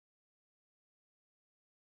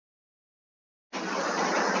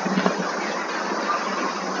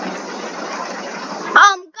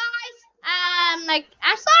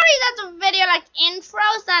like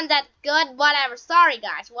intros and that good, whatever. Sorry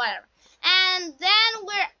guys, whatever. And then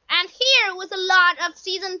and here with a lot of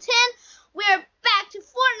season 10, we're back to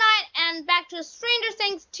Fortnite and back to Stranger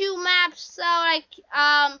Things 2 maps. So like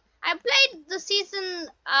I played the season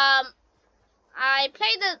I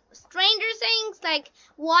played the Stranger Things like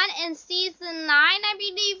 1 in season 9 I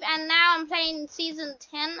believe, and now I'm playing season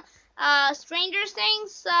 10 Stranger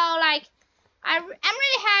Things. So like I'm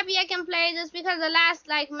really happy I can play this because the last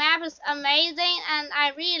like map is amazing and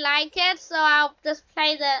I really like it. So I'll just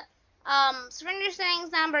play the Stranger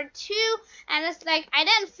Things number 2, and it's like I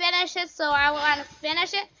didn't finish it, so I want to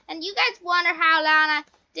finish it. And you guys wonder how long I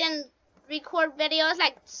didn't record videos,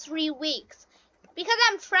 like 3 weeks, because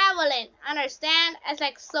I'm traveling. Understand? It's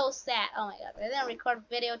like so sad. Oh my god, I didn't record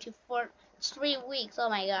video for 3 weeks. Oh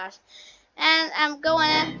my gosh. And I'm going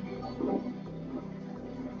in.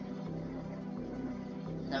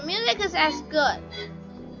 The music is as good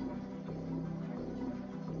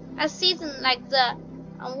as season like the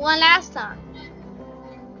one last time.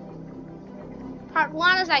 Part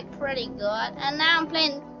 1 is like pretty good, and now I'm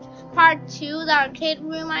playing part 2, the arcade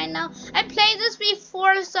room. I know I played this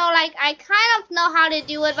before, so like I kind of know how to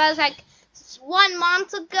do it, but it's like 1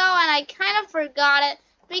 month ago and I kind of forgot it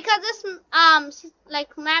because this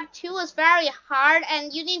like map 2 is very hard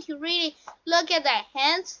and you need to really look at the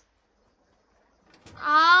hints.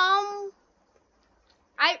 I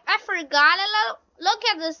forgot a little. Look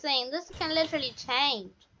at this thing. This can literally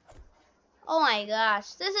change. Oh my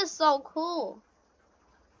gosh, this is so cool.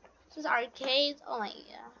 This is arcade. Oh my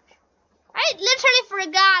gosh. I literally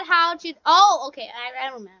forgot how to. Oh, okay. I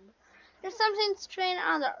remember. There's something strange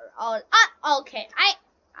on the. Oh, okay. I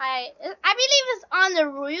believe it's on the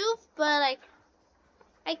roof, but like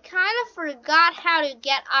I kind of forgot how to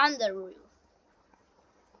get on the roof.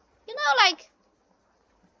 You know, like.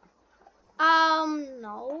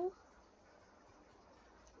 No.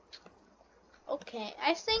 Okay,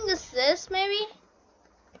 I think it's this maybe.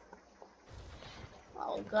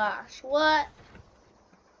 Oh gosh, what?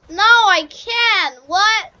 No, I can't.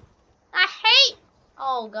 What? I hate.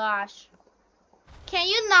 Oh gosh. Can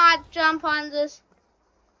you not jump on this?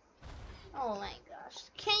 Oh my gosh.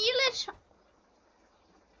 Can you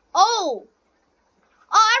Oh.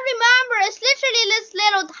 Oh, I remember. It's literally this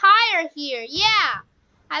little tire here. Yeah.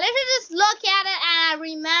 I literally just look at it and I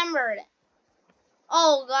remembered.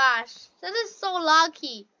 Oh gosh. This is so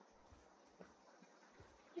lucky.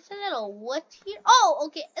 There's a little wood here. Oh,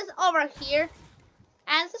 okay. It's over here.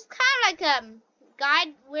 And this is kind of like a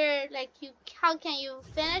guide where like how can you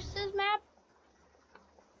finish this map?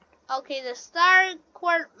 Okay, the start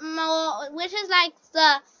court mode, which is like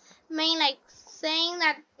the main like thing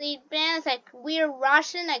that they ban is like weird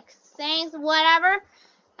Russian like things, whatever.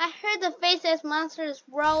 I heard the faceless monsters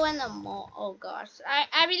grow in the mall. Oh gosh,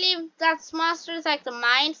 I believe that monster is like the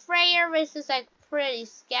mind frayer, which is like pretty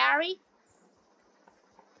scary.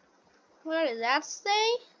 Where does that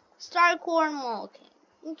say? Star Corn Mall. Okay.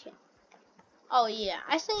 Okay. Oh yeah,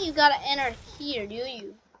 I think you gotta enter here, do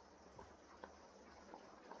you?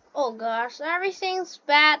 Oh gosh, everything's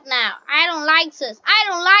bad now. I don't like this. I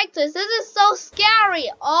don't like this. This is so scary.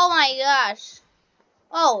 Oh my gosh.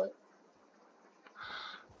 Oh.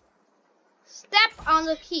 Step on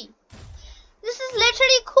the key. This is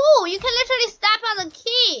literally cool. You can literally step on the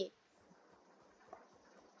key.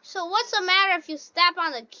 So what's the matter if you step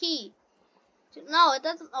on the key? No, it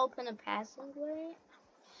doesn't open a passageway.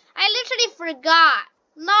 I literally forgot.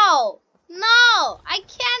 No. No. I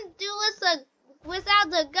can't do this without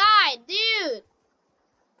the guide, dude.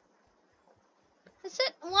 Is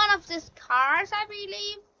it one of these cars, I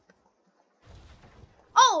believe?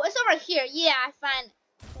 Oh, it's over here. Yeah, I find it.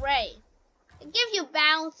 Great. It gives you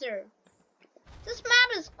bouncer. This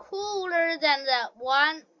map is cooler than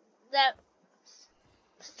the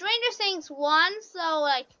Stranger Things 1, so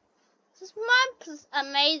like this map is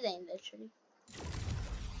amazing literally.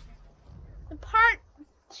 The part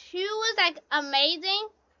 2 is like amazing.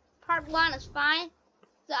 Part 1 is fine.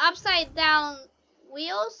 The upside down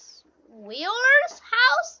wheeler's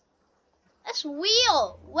house? That's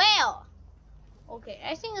whale. Okay,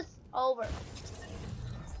 I think it's over.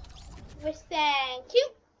 Thank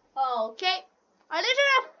you. Okay. I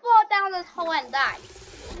literally fall down this hole and die.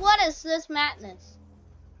 What is this madness?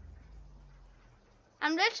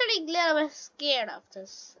 I'm literally a little bit scared of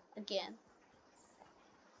this again.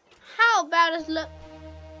 How about this look?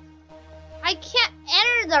 I can't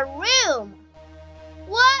enter the room.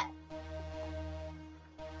 What?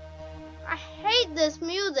 I hate this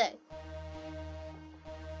music.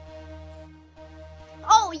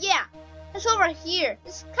 Oh yeah, it's over here.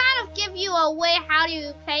 It's kind of give you a way how do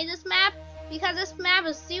you play this map. because this map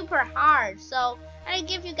is super hard. So I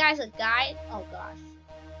give you guys a guide. Oh gosh.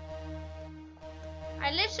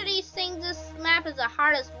 I literally think this map is the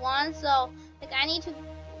hardest one, so like I need to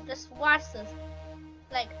just watch this.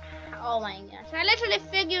 Like, oh my gosh. I literally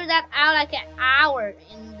figured that out like an hour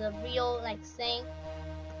in the real like thing.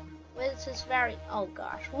 Which is very, oh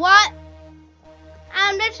gosh. What?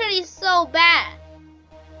 I'm literally so bad.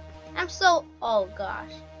 I'm so, oh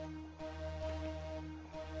gosh.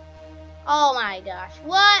 Oh my gosh.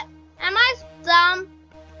 What? Am I dumb?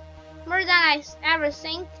 More than I ever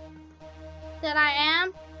think that I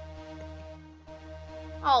am?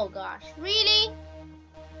 Oh gosh. Really?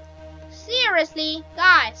 Seriously?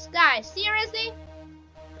 Guys, seriously?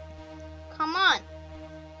 Come on.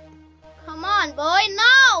 Come on, boy.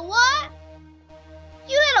 No, what?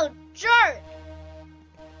 You little jerk.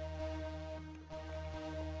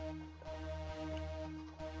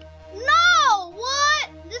 No, what?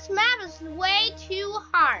 This map is way too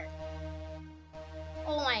hard.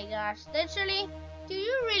 Oh my gosh, literally? Do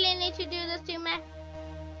you really need to do this to me?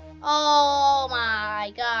 Oh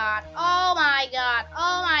my god. Oh my god.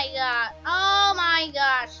 Oh my god. Oh my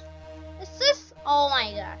gosh. Is this, oh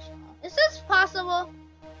my gosh. Is this possible?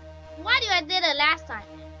 Why do I did it last time?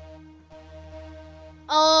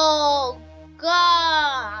 Oh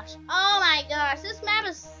gosh. Oh my gosh. This map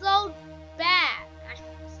is so bad.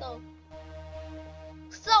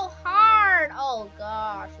 So hard. Oh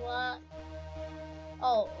gosh. What?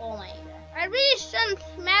 Oh my god. I really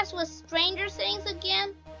shouldn't mess with Stranger Things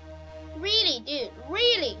again. Really, dude.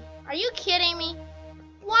 Really? Are you kidding me?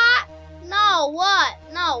 What? No, what?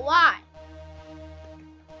 No, why?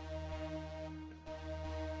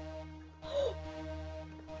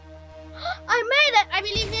 I made it! I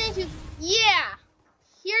believe you need to... Yeah!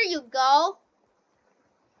 Here you go.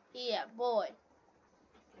 Yeah, boy.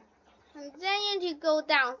 And then you need to go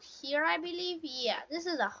down here, I believe. Yeah, this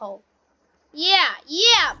is a hole. Yeah,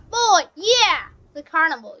 boy, yeah! The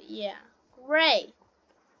carnival, yeah. Great.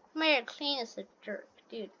 Mayor clean as a jerk.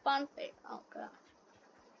 Dude, fun fair. Oh, gosh.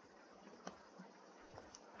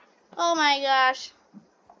 Oh, my gosh.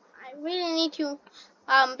 I really need to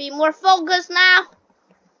be more focused now.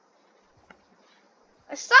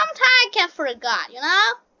 Sometimes I can forget, you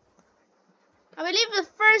know? I believe the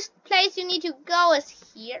first place you need to go is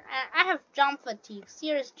here. And I have jump fatigue,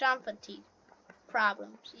 serious jump fatigue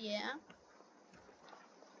problems, yeah.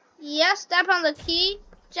 Yeah, step on the key,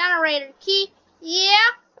 generator key, yeah.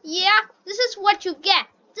 This is what you get.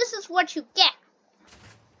 This is what you get.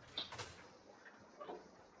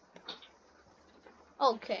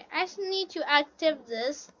 Okay, I just need to activate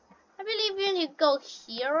this. I believe you need to go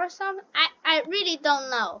here or something. I really don't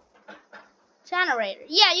know. Generator.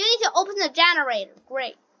 Yeah, you need to open the generator.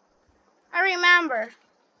 Great. I remember.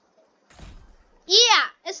 Yeah,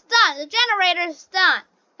 it's done. The generator is done.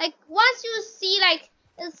 Like, once you see, like,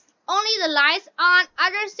 it's only the lights on,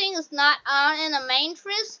 other thing is not on in the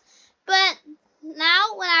matrix. But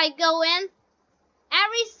now, when I go in,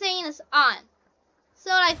 everything is on. So,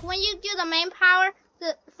 like, when you do the main power,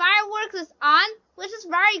 the fireworks is on, which is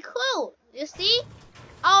very cool. You see?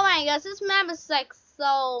 Oh my gosh, this map is, like,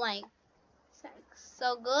 so, like,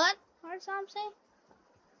 so good or something.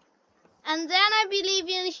 And then I believe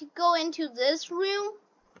you should go into this room,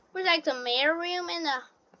 which like the mayor room in the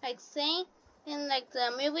like thing in like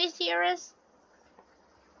the movie series.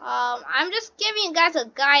 I'm just giving you guys a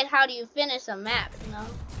guide how do you finish a map, you know.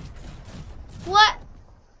 What?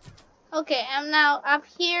 Okay, I'm now up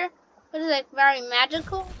here, which is like very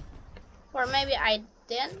magical. Or maybe I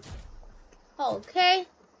didn't. Okay.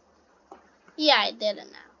 Yeah, I did it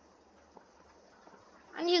now.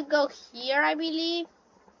 I need to go here, I believe.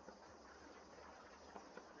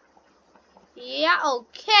 Yeah,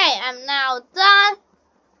 okay, I'm now done.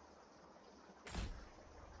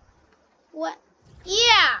 What?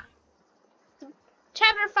 Yeah.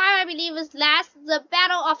 Chapter 5, I believe, is last. The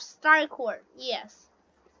Battle of Starcourt. Yes.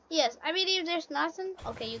 Yes, I believe there's nothing.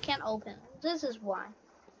 Okay, you can't open. This is why.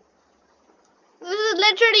 This is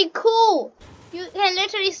literally cool. You can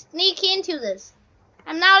literally sneak into this.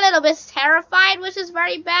 I'm now a little bit terrified, which is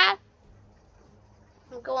very bad.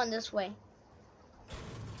 I'm going this way.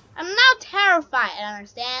 I'm now terrified, I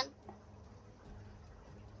understand.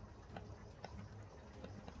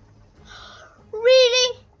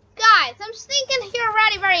 Really? Guys, I'm sneaking here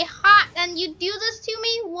already very hot and you do this to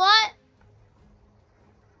me? What?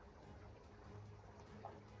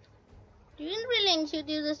 Do you really need to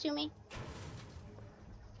do this to me?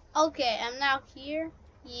 Okay, I'm now here.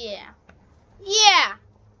 Yeah. Yeah!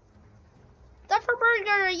 Duffer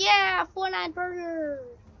Burger! Yeah! Fortnite Burger!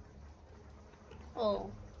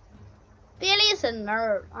 Oh. Billy's is a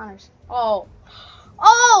nerd, honestly. Oh,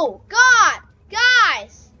 God,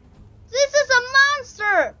 guys, this is a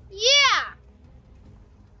monster. Yeah.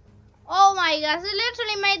 Oh my gosh, it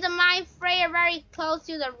literally made the Mind Flayer very close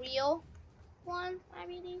to the real one, I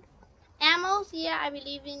believe. Ammos, yeah, I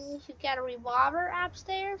believe you get a revolver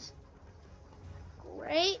upstairs.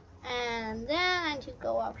 Great. And then I need to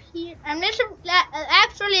go up here. I'm literally,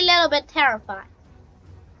 actually a little bit terrified.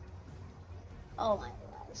 Oh my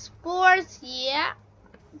god. Sports, yeah.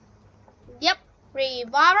 Yep.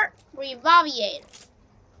 Revolver, revolviator.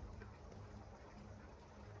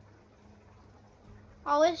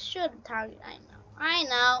 Always shoot the target, I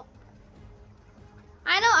know.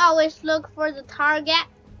 Always look for the target.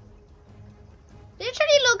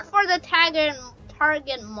 Literally look for the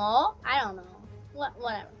target more. I don't know.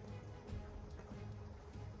 Whatever.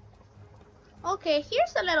 Okay,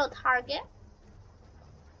 here's a little target.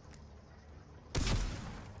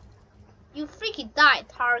 You freaking die,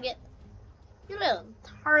 target. You little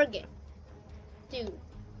target. Dude.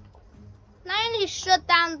 Now you need to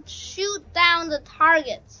shoot down the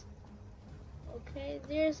targets. Okay,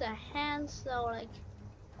 there's a hand, so like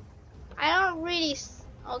I don't really.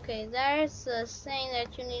 Okay, there's a thing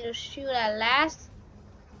that you need to shoot at last.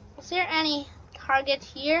 Is there any target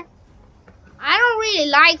here? I don't really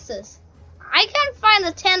like this. I can't find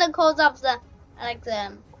the tentacles of the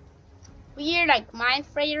weird Mind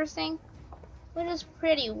Flayer thing, which is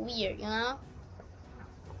pretty weird, you know.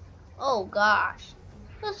 Oh gosh,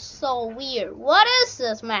 this is so weird. What is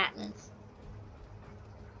this madness?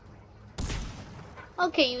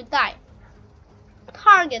 Okay, you die.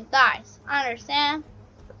 Target dies. Understand?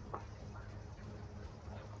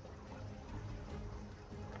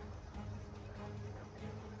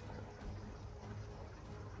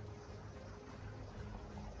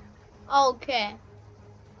 Okay.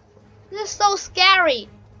 This is so scary.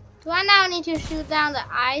 Do I now need to shoot down the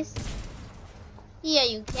eyes? Yeah,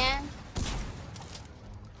 you can.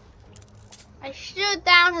 I shoot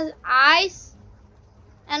down his eyes.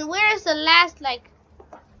 And where is the last,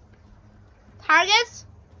 targets?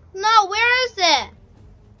 No, where is it?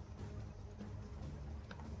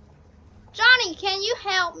 Johnny, can you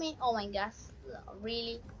help me? Oh my gosh,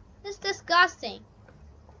 really? This is disgusting.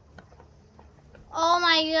 Oh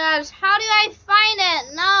my gosh, how do I find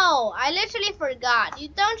it? No, I literally forgot.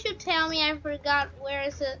 Don't you tell me I forgot where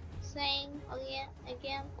is it saying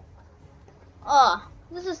again? Oh,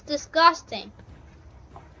 this is disgusting.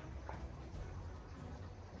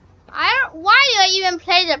 Why do I even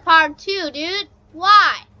play the part 2, dude?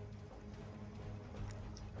 Why?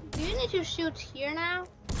 Do you need to shoot here now?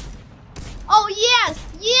 Oh yes,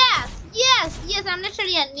 I'm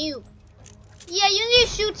literally a noob. Yeah, you need to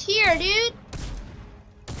shoot here, dude.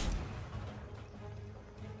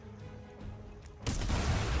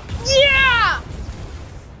 Yeah!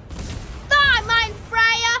 Die, Mind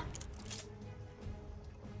Flayer!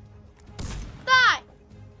 Die!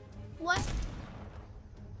 What?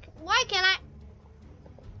 Why can't I?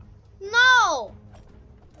 No!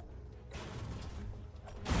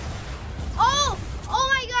 Oh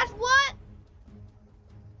my gosh, what?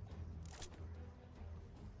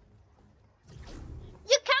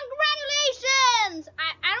 You congratulations!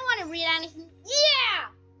 I don't want to read anything. Yeah!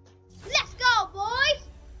 Let's go, boys!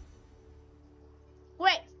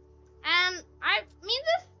 Great. And I mean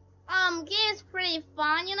this game is pretty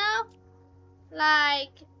fun, you know?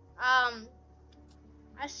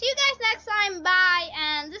 I'll see you guys next time. Bye.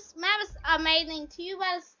 And this map is amazing too,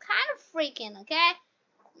 but it's kind of freaking, okay?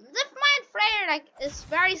 This Mind Flayer is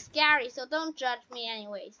very scary, so don't judge me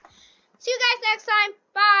anyways. See you guys next time.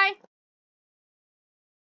 Bye.